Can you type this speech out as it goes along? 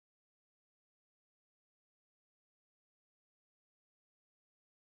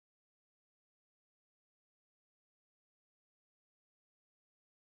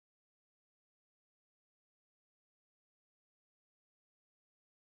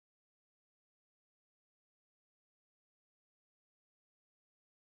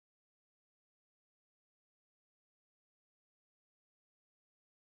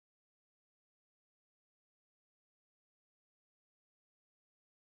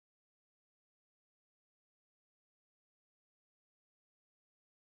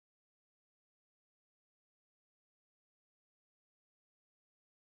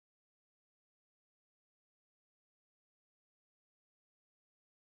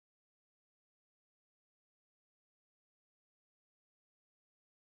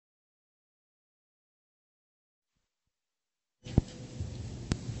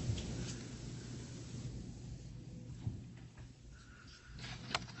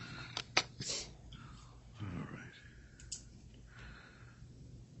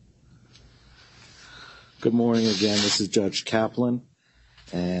Good morning again. This is Judge Kaplan,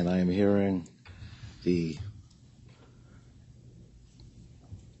 and I am hearing the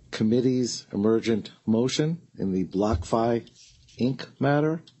committee's emergent motion in the BlockFi Inc.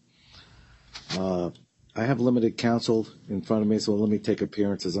 matter. I have limited counsel in front of me, so let me take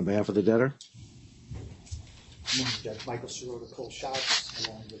appearances on behalf of the debtor. Good morning, Judge Michael Sirota, Cole Shots,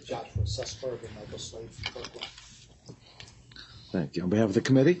 along with Joshua Sussberg and Michael Slade from Brooklyn. Thank you. On behalf of the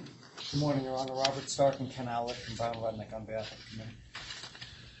committee? Good morning, Your Honor. Robert Stark and Ken Allett from Brown Rudnick on behalf of the committee.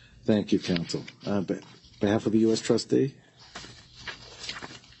 Thank you, counsel. On behalf of the U.S. trustee?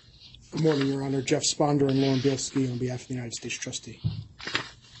 Good morning, Your Honor. Jeff Sponder and Lauren Bielski on behalf of the United States trustee.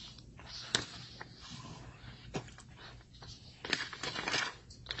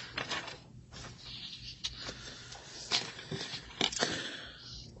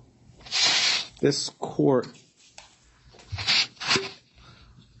 This court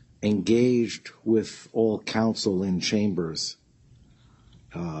engaged with all counsel in chambers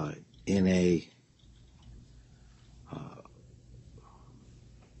in a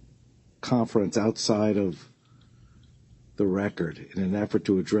conference outside of the record in an effort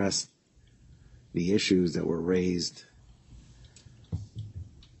to address the issues that were raised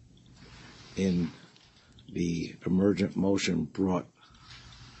in the emergent motion brought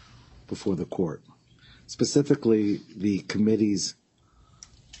before the court. Specifically, the committee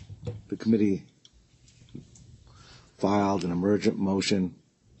filed an emergent motion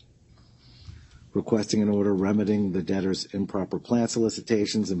requesting an order remedying the debtor's improper plan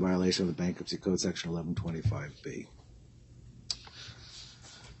solicitations in violation of the Bankruptcy Code Section 1125B.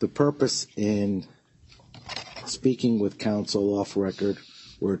 The purpose in speaking with counsel off record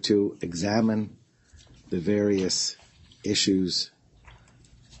were to examine the various issues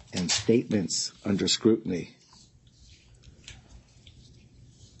and statements under scrutiny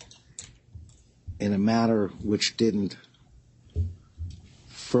in a manner which didn't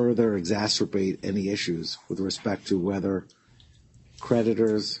further exacerbate any issues with respect to whether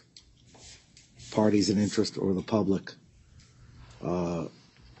creditors, parties in interest, or the public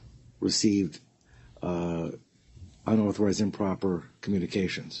received unauthorized improper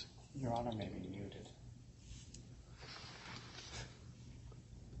communications. Your Honor may be muted.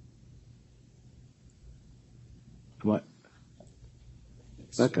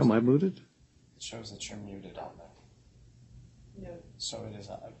 Am I muted? It shows that you're muted on there. No. So it is.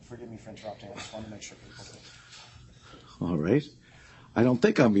 Forgive me for interrupting. I just want to make sure people do. All right. I don't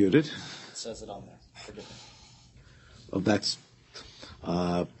think I'm muted. It says it on there. Forgive me. Oh, that's.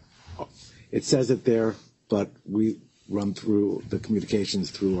 It says it there, but we run through the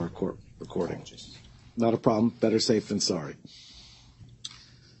communications through our court recording. Apologies. Not a problem. Better safe than sorry.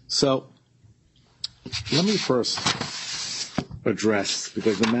 So, let me first address,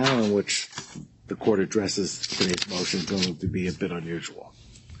 because the manner in which the court addresses today's motion is going to be a bit unusual.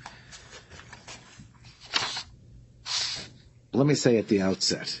 Let me say at the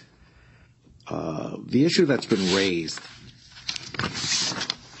outset, the issue that's been raised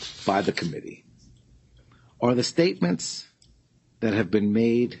by the committee are the statements that have been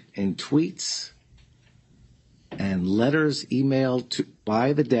made in tweets and letters emailed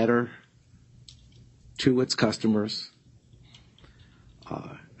by the debtor to its customers,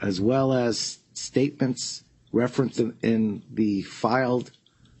 as well as statements referenced in the filed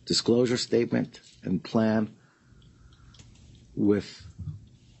disclosure statement and plan with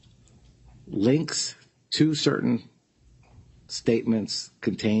links to certain statements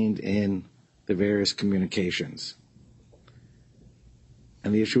contained in the various communications.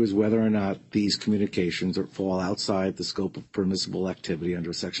 And the issue is whether or not these communications fall outside the scope of permissible activity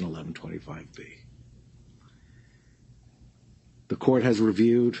under Section 1125B. The court has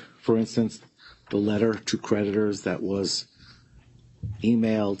reviewed, for instance, the letter to creditors that was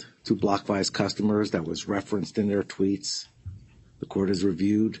emailed to BlockFi's customers that was referenced in their tweets. The court has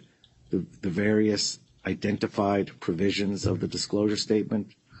reviewed the various identified provisions of the disclosure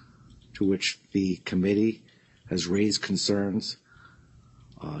statement to which the committee has raised concerns,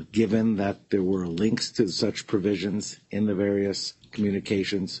 given that there were links to such provisions in the various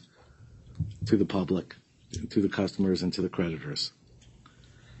communications to the public, to the customers, and to the creditors.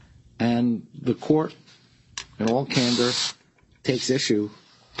 And the court, in all candor, takes issue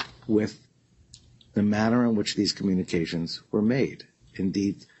with the manner in which these communications were made.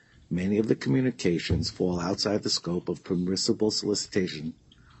 Indeed, many of the communications fall outside the scope of permissible solicitation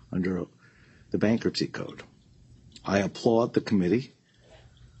under the Bankruptcy Code. I applaud the committee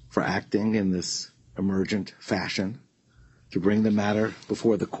for acting in this emergent fashion to bring the matter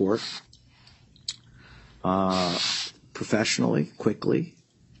before the court professionally, quickly,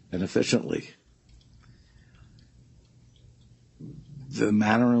 and efficiently. The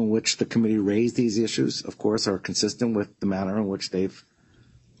manner in which the committee raised these issues, of course, are consistent with the manner in which they've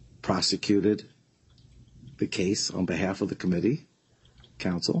prosecuted the case on behalf of the committee,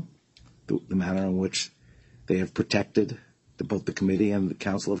 counsel, the manner in which they have protected, both the committee and the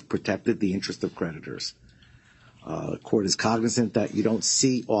counsel have protected the interest of creditors. The court is cognizant that you don't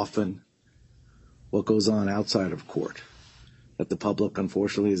see often what goes on outside of court, that the public,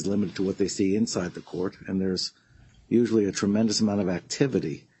 unfortunately, is limited to what they see inside the court, and there's usually a tremendous amount of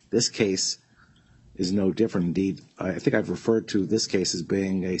activity. This case is no different. Indeed, I think I've referred to this case as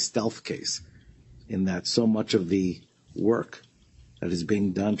being a stealth case, in that so much of the work that is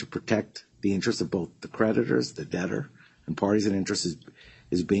being done to protect the interests of both the creditors, the debtor, and parties in interest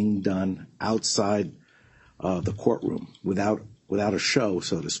is being done outside the courtroom without a show,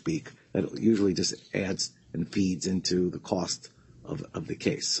 so to speak, that usually just adds and feeds into the cost of the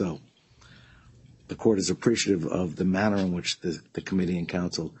case. So the court is appreciative of the manner in which the committee and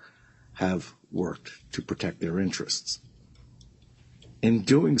counsel have worked to protect their interests. In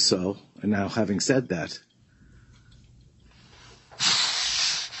doing so, and now having said that,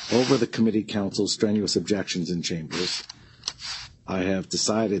 over the committee counsel's strenuous objections in chambers, I have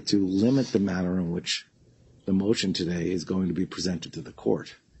decided to limit the manner in which the motion today is going to be presented to the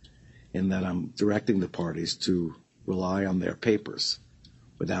court, in that I'm directing the parties to rely on their papers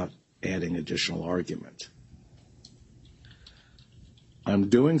without adding additional argument. I'm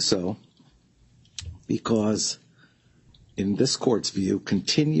doing so because, in this court's view,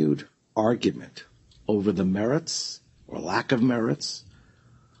 continued argument over the merits or lack of merits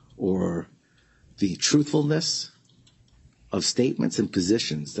or the truthfulness of statements and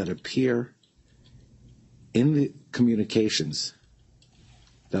positions that appear in the communications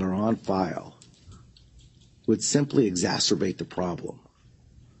that are on file would simply exacerbate the problem.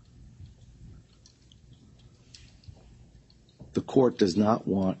 The court does not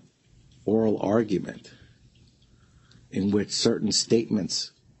want oral argument in which certain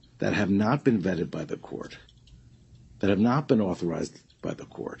statements that have not been vetted by the court, that have not been authorized by the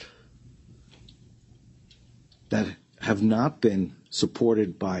court, that have not been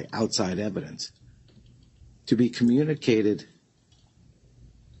supported by outside evidence, to be communicated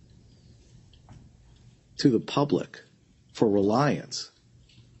to the public for reliance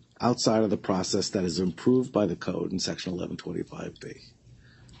outside of the process that is improved by the code in Section 1125B.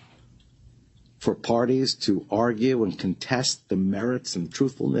 For parties to argue and contest the merits and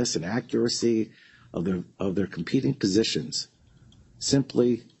truthfulness and accuracy of their competing positions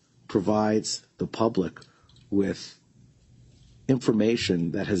simply provides the public with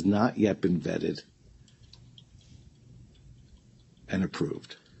information that has not yet been vetted and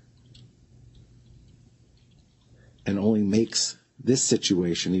approved, and only makes this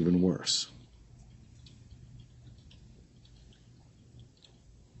situation even worse.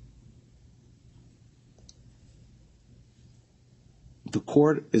 The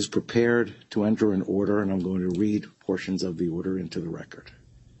court is prepared to enter an order, and I'm going to read portions of the order into the record,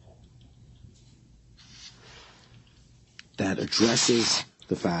 that addresses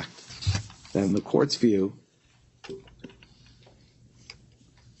the fact that, in the court's view,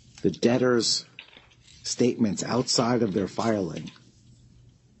 the debtor's statements outside of their filing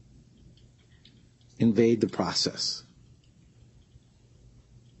invade the process,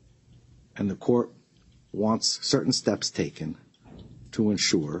 and the court wants certain steps taken to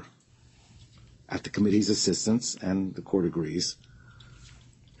ensure, at the committee's assistance, and the court agrees,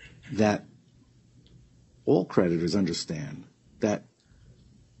 that all creditors understand that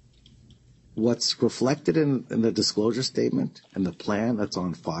what's reflected in the disclosure statement and the plan that's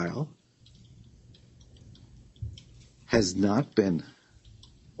on file has not been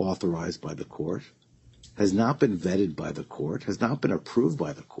authorized by the court, has not been vetted by the court, has not been approved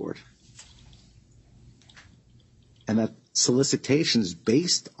by the court, and that solicitations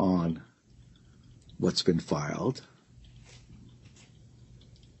based on what's been filed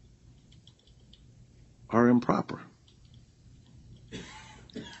are improper.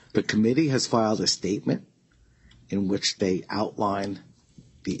 The committee has filed a statement in which they outline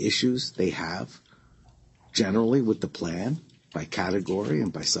the issues they have generally with the plan by category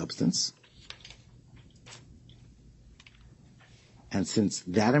and by substance. And since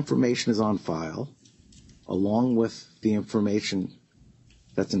that information is on file, along with the information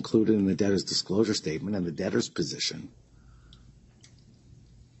that's included in the debtor's disclosure statement and the debtor's position,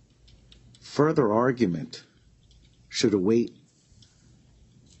 further argument should await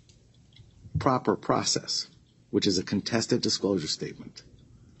proper process, which is a contested disclosure statement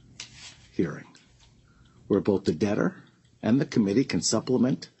hearing, where both the debtor and the committee can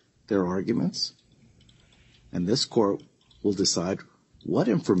supplement their arguments, and this court will decide what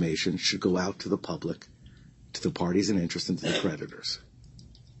information should go out to the public, to the parties in interest, and to the creditors.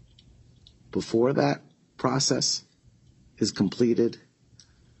 Before that process is completed,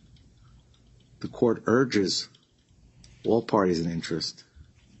 the court urges all parties in interest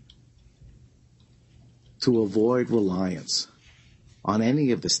to avoid reliance on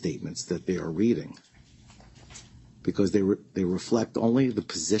any of the statements that they are reading, because they reflect only the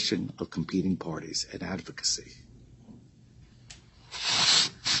position of competing parties and advocacy.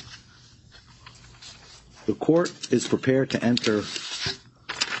 The court is prepared to enter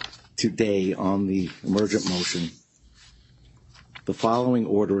today on the emergent motion the following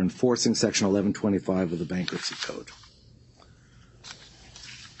order enforcing Section 1125 of the Bankruptcy Code.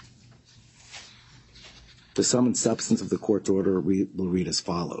 The sum and substance of the court's order will read as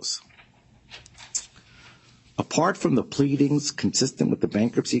follows. Apart from the pleadings consistent with the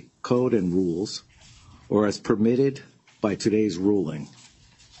Bankruptcy Code and rules, or as permitted by today's ruling,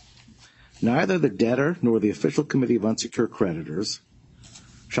 neither the debtor nor the official committee of unsecured creditors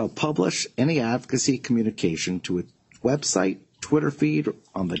shall publish any advocacy communication to its website, Twitter feed,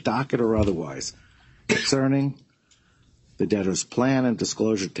 on the docket, or otherwise concerning the debtor's plan and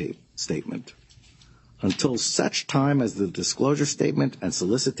disclosure statement until such time as the disclosure statement and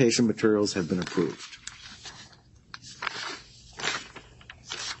solicitation materials have been approved.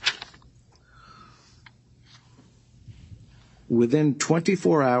 Within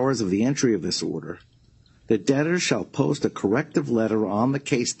 24 hours of the entry of this order, the debtor shall post a corrective letter on the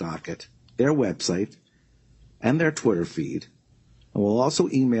case docket, their website, and their Twitter feed, and will also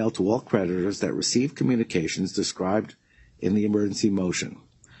email to all creditors that receive communications described in the emergency motion.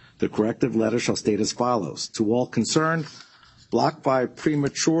 The corrective letter shall state as follows. To all concerned, BlockFi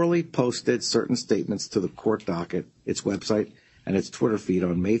prematurely posted certain statements to the court docket, its website, and its Twitter feed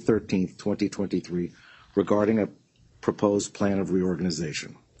on May 13th, 2023, regarding a proposed plan of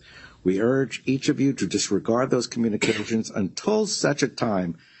reorganization. We urge each of you to disregard those communications until such a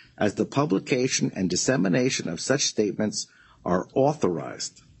time as the publication and dissemination of such statements are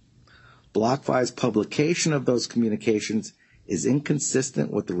authorized. BlockFi's publication of those communications is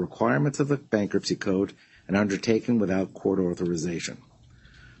inconsistent with the requirements of the Bankruptcy Code and undertaken without court authorization.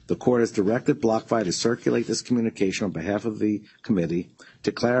 The court has directed BlockFi to circulate this communication on behalf of the committee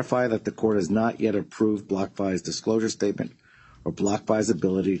to clarify that the court has not yet approved BlockFi's disclosure statement or BlockFi's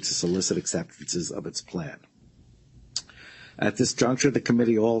ability to solicit acceptances of its plan. At this juncture, the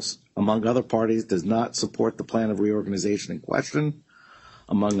committee also, among other parties, does not support the plan of reorganization in question.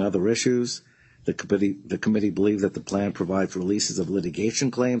 Among other issues, the committee believes that the plan provides releases of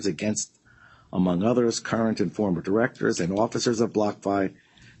litigation claims against, among others, current and former directors and officers of BlockFi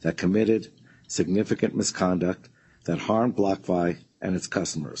that committed significant misconduct that harmed BlockFi and its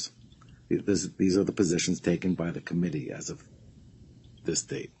customers. These are the positions taken by the committee as of this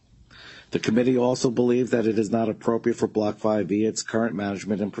date. The committee also believes that it is not appropriate for BlockFi via its current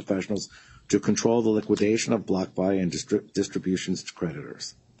management and professionals to control the liquidation of BlockFi and distributions to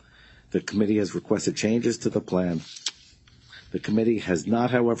creditors. The committee has requested changes to the plan. The committee has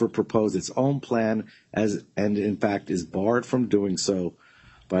not, however, proposed its own plan and in fact is barred from doing so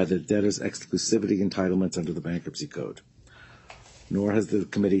by the debtor's exclusivity entitlements under the Bankruptcy Code. Nor has the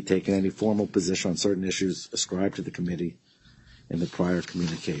committee taken any formal position on certain issues ascribed to the committee in the prior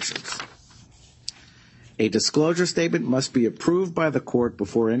communications. A disclosure statement must be approved by the court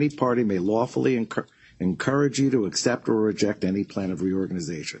before any party may lawfully encourage you to accept or reject any plan of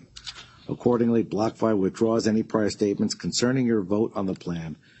reorganization. Accordingly, BlockFi withdraws any prior statements concerning your vote on the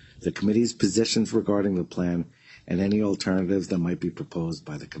plan, the committee's positions regarding the plan, and any alternatives that might be proposed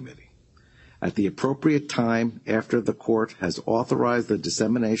by the committee. At the appropriate time, after the court has authorized the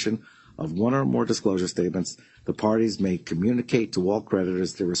dissemination of one or more disclosure statements, the parties may communicate to all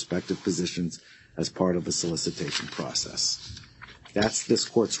creditors their respective positions as part of the solicitation process. That's this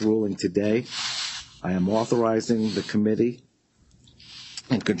court's ruling today. I am authorizing the committee,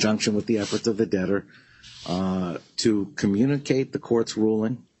 in conjunction with the efforts of the debtor, to communicate the court's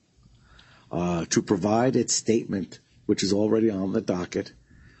ruling, to provide its statement, which is already on the docket,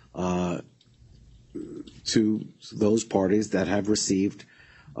 to those parties that have received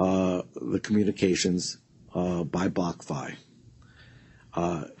the communications by BlockFi,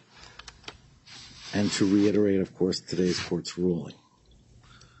 and to reiterate, of course, today's court's ruling.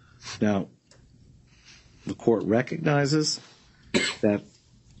 Now, the court recognizes that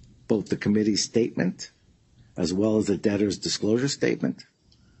both the committee's statement as well as the debtor's disclosure statement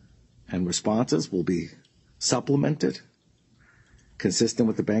and responses will be supplemented consistent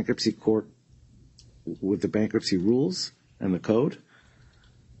with the bankruptcy court, with the bankruptcy rules and the code,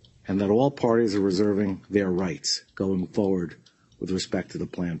 and that all parties are reserving their rights going forward with respect to the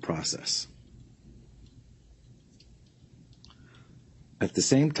plan process. At the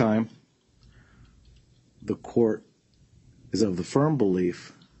same time, the court is of the firm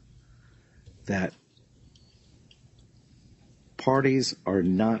belief that parties are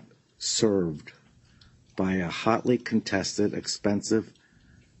not served by a hotly contested, expensive,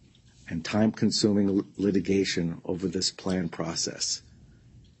 and time-consuming litigation over this plan process.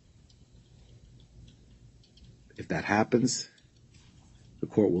 If that happens, the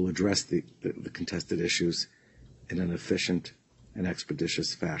court will address the contested issues in an efficient and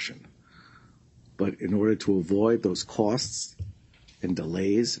expeditious fashion. But in order to avoid those costs and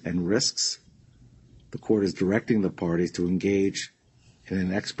delays and risks, the court is directing the parties to engage in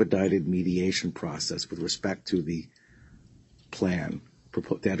an expedited mediation process with respect to the plan,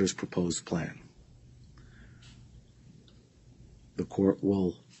 debtor's proposed plan. The court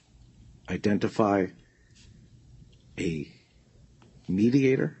will identify a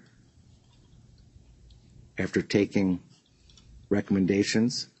mediator after taking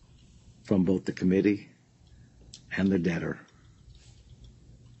recommendations from both the committee and the debtor.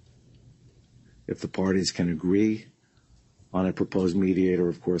 If the parties can agree on a proposed mediator,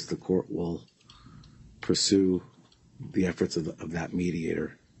 of course, the court will pursue the efforts of that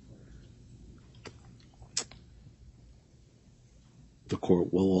mediator. The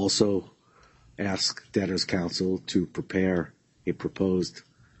court will also ask debtor's counsel to prepare a proposed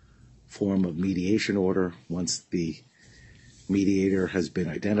form of mediation order once the mediator has been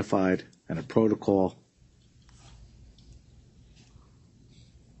identified and a protocol.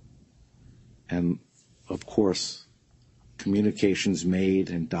 And, of course, communications made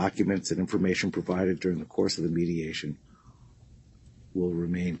and documents and information provided during the course of the mediation will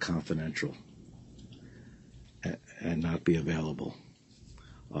remain confidential and not be available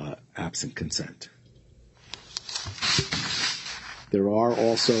absent consent. There are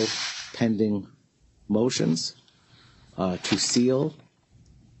also pending motions to seal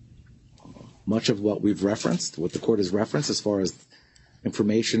much of what we've referenced, what the court has referenced as far as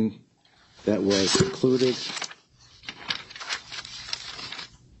information that was included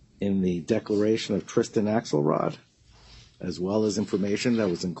in the declaration of Tristan Axelrod, as well as information that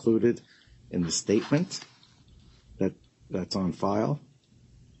was included in the statement that's on file.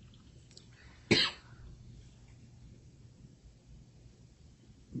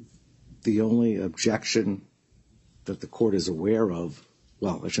 The only objection that the court is aware of,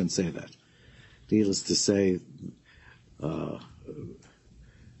 well, I shouldn't say that. Needless to say, the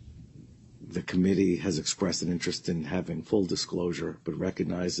committee has expressed an interest in having full disclosure, but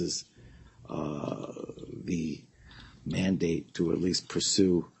recognizes the mandate to at least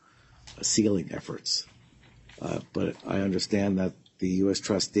pursue sealing efforts. But I understand that the U.S.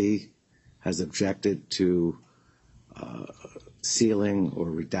 trustee has objected to sealing or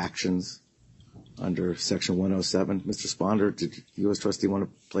redactions under Section 107. Mr. Sponder, did the U.S. trustee want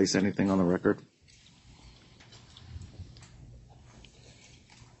to place anything on the record?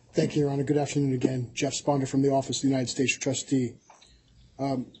 Thank you, Your Honor. Good afternoon again. Jeff Sponder from the Office of the United States Trustee.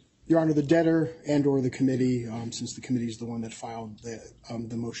 Your Honor, the debtor and or the committee, since the committee is the one that filed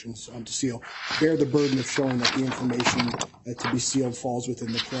the motions to seal, bear the burden of showing that the information to be sealed falls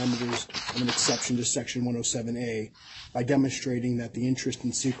within the parameters of an exception to Section 107A by demonstrating that the interest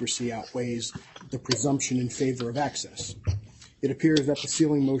in secrecy outweighs the presumption in favor of access. It appears that the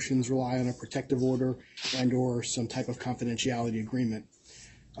sealing motions rely on a protective order and or some type of confidentiality agreement.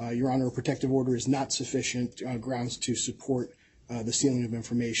 Your Honor, a protective order is not sufficient grounds to support the sealing of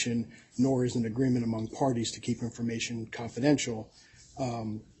information, nor is an agreement among parties to keep information confidential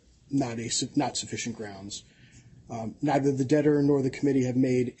not sufficient grounds. Neither the debtor nor the committee have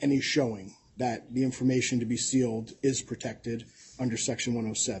made any showing that the information to be sealed is protected under Section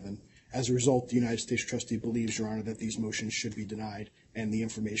 107. As a result, the United States trustee believes, Your Honor, that these motions should be denied and the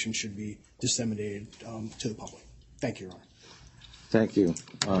information should be disseminated to the public. Thank you, Your Honor. Thank you,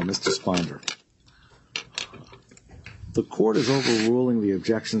 Mr. Sponder. The court is overruling the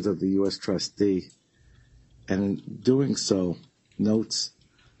objections of the U.S. trustee, and in doing so notes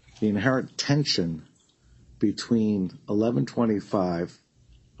the inherent tension between 1125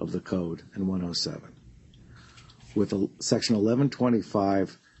 of the code and 107. With Section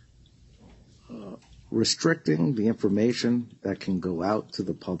 1125 restricting the information that can go out to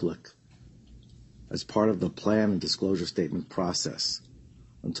the public as part of the plan and disclosure statement process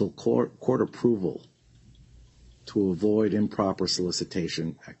until court approval to avoid improper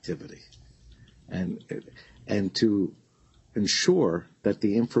solicitation activity, and to ensure that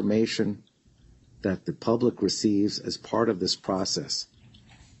the information that the public receives as part of this process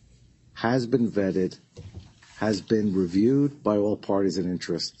has been vetted, has been reviewed by all parties in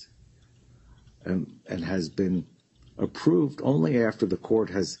interest and has been approved only after the court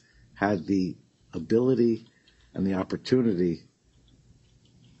has had the ability and the opportunity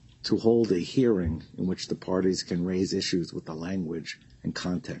to hold a hearing in which the parties can raise issues with the language and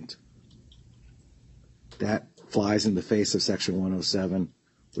content. That flies in the face of Section 107,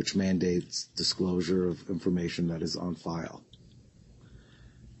 which mandates disclosure of information that is on file.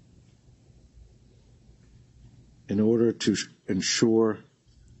 In order to ensure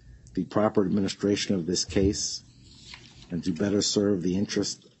the proper administration of this case and to better serve the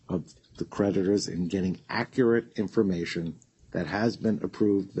interest of the creditors in getting accurate information that has been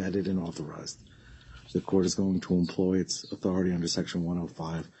approved, vetted, and authorized, the court is going to employ its authority under Section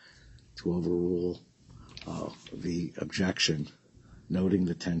 105 to overrule the objection, noting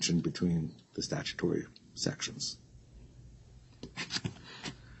the tension between the statutory sections.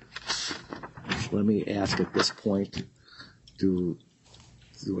 Let me ask at this point, do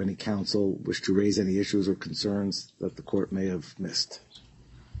any counsel wish to raise any issues or concerns that the court may have missed?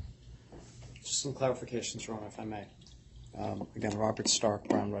 Just some clarifications, Your Honor, if I may. Again, Robert Stark,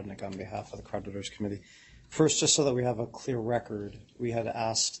 Brown Rudnick on behalf of the Creditors Committee. First, just so that we have a clear record, we had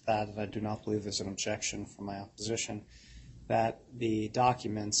asked that, and I do not believe there's an objection from my opposition, that the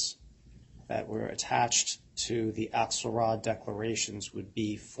documents that were attached to the Axelrod declarations would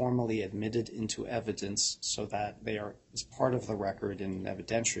be formally admitted into evidence so that they are as part of the record in an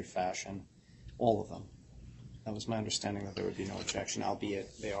evidentiary fashion, all of them. That was my understanding, that there would be no objection, albeit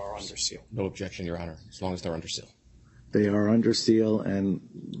they are under seal. No objection, Your Honor, as long as they're under seal. They are under seal, and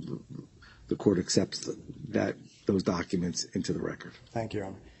the court accepts those documents into the record. Thank you,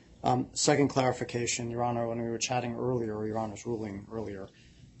 Your Honor. Second clarification, Your Honor, when we were chatting earlier, or Your Honor's ruling earlier,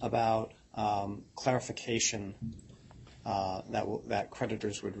 about clarification that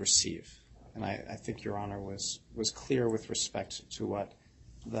creditors would receive. And I think Your Honor was clear with respect to what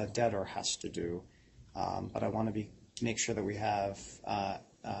the debtor has to do. But I want to make sure that we have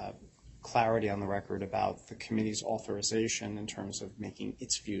clarity on the record about the committee's authorization in terms of making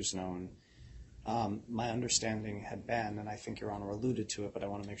its views known. My understanding had been, and I think Your Honor alluded to it, but I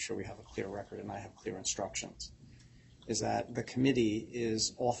want to make sure we have a clear record and I have clear instructions, is that the committee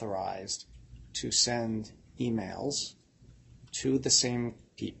is authorized to send emails to the same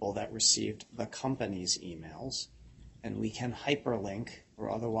people that received the company's emails, and we can hyperlink or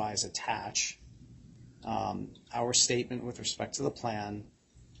otherwise attach our statement with respect to the plan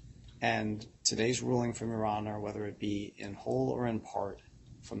and today's ruling from Your Honor, whether it be in whole or in part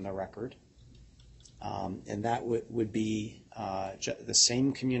from the record. And that would be the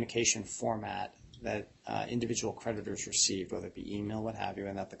same communication format that individual creditors received, whether it be email, what have you,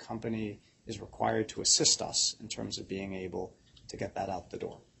 and that the company is required to assist us in terms of being able to get that out the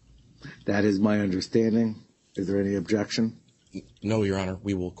door. That is my understanding. Is there any objection? No, Your Honor.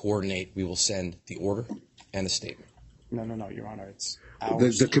 We will coordinate. We will send the order and the statement. No, Your Honor. It's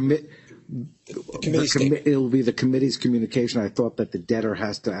ours. It will be the committee's communication. I thought that the debtor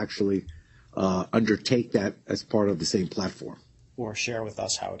has to actually undertake that as part of the same platform. Or share with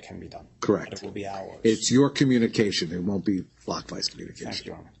us how it can be done. Correct. But it will be ours. It's your communication. It won't be BlockFi's communication. Thank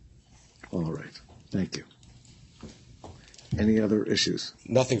you, Your Honor. All right. Thank you. Any other issues?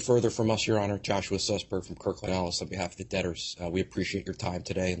 Nothing further from us, Your Honor. Joshua Sussberg from Kirkland Ellis on behalf of the debtors. We appreciate your time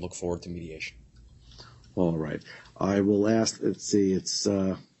today and look forward to mediation. All right. I will ask, let's see, it's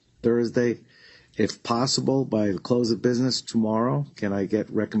Thursday. If possible, by the close of business tomorrow, can I get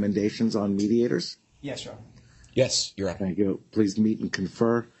recommendations on mediators? Yes, Your Honor. Yes, Your Honor. Thank you. Please meet and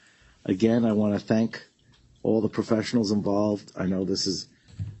confer. Again, I want to thank all the professionals involved. I know this is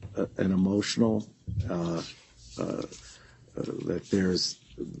an emotional,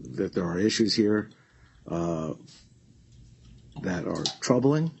 that there are issues here that are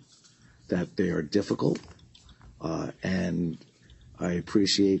troubling, that they are difficult, and I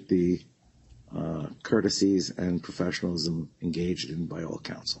appreciate the courtesies and professionalism engaged in by all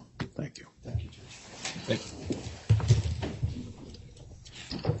counsel. Thank you. Thank you, Judge. Thank you.